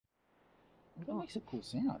That makes a cool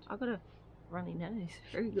sound. I got a runny nose.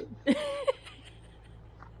 Very good.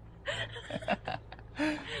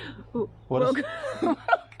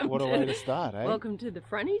 What a way to start, eh? Welcome to the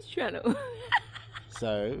Franny's channel.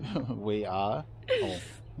 So we are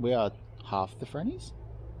half the Frannies.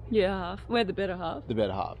 Yeah, half. We're the better half. The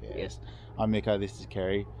better half, yes. I'm Mika. This is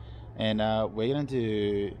Kerri, and we're going to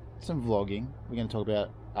do some vlogging. We're going to talk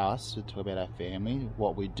about us. We'll talk about our family,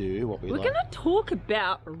 what we do, what we like. We're going to talk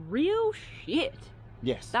about real shit.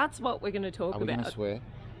 Yes. That's what we're going to talk about. Are we going to swear?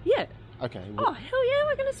 Yeah. Okay. Oh, hell yeah,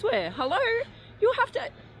 we're going to swear. Hello? You'll have to...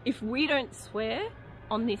 If we don't swear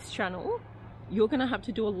on this channel, you're going to have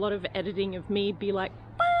to do a lot of editing of me be like...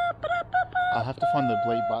 I'll have to find the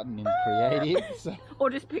bleep button in creative. So. Or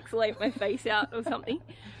just pixelate my face out or something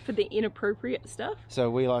for the inappropriate stuff. So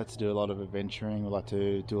we like to do a lot of adventuring. We like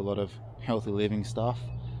to do a lot of healthy living stuff.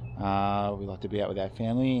 We like to be out with our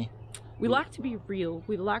family. We like to be real.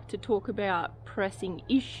 We like to talk about pressing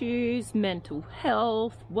issues, mental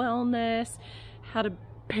health, wellness, how to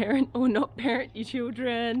parent or not parent your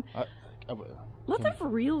children. Lots of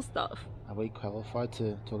real stuff. Are we qualified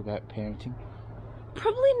to talk about parenting?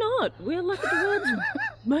 Probably not. We're like the world's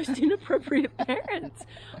most inappropriate parents.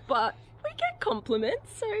 But we get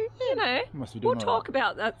compliments, so, you know, we'll talk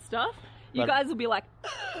about that stuff. You guys will be like,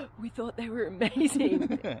 oh, we thought they were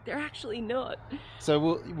amazing. They're actually not.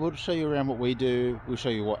 So we'll show you around what we do. We'll show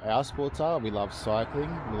you what our sports are. We love cycling.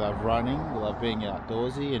 We love running. We love being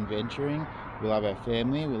outdoorsy and venturing. We love our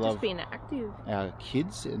family. We love being active. Our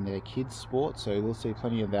kids and their kids' sports. So we'll see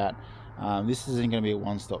plenty of that. This isn't going to be a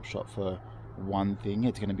one-stop shop for one thing.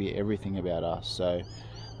 It's going to be everything about us. So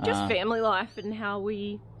just family life and how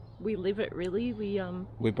we live it. Really,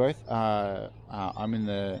 we both. I'm in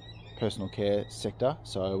the personal care sector,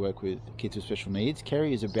 so I work with kids with special needs.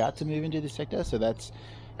 Kerri is about to move into this sector, so that's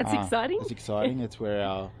exciting. It's exciting. It's where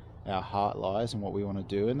our heart lies and what we want to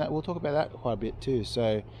do, and that we'll talk about that quite a bit too.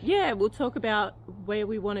 So yeah, we'll talk about where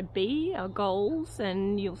we want to be, our goals,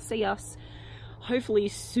 and you'll see us hopefully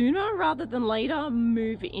sooner rather than later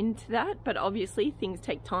move into that. But obviously things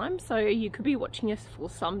take time, so you could be watching us for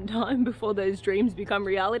some time before those dreams become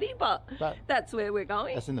reality, but that's where we're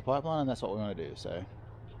going. That's in the pipeline, and that's what we want to do. So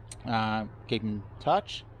keep in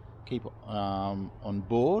touch, keep on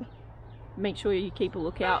board. Make sure you keep a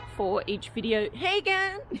lookout for each video. Hey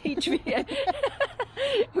again! Each video.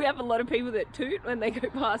 We have a lot of people that toot when they go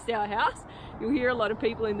past our house. You'll hear a lot of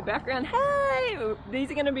people in the background. Hey!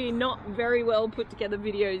 These are going to be not very well put together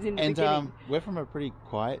videos in the beginning. And we're from a pretty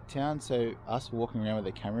quiet town, so us walking around with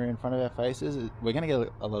a camera in front of our faces, we're going to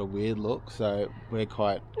get a lot of weird looks, so we're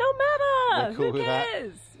quite... No matter! Cool. Who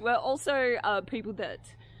cares? We're also people that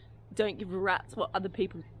don't give a rat's what other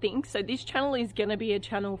people think. So this channel is going to be a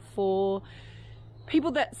channel for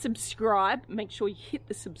people that subscribe. Make sure you hit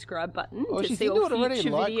the subscribe button to see all future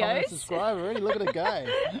videos. Comment, subscribe already. Look at it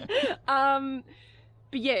go.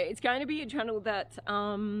 But yeah, it's going to be a channel that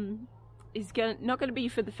is not going to be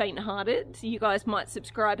for the faint-hearted. So you guys might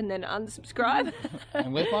subscribe and then unsubscribe.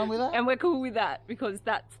 And we're fine with that. And we're cool with that because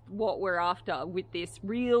that's what we're after with this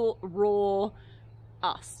real, raw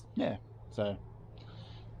us. Yeah. So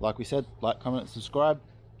like we said, like, comment, subscribe.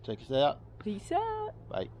 Check us out. Peace out.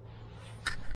 Bye.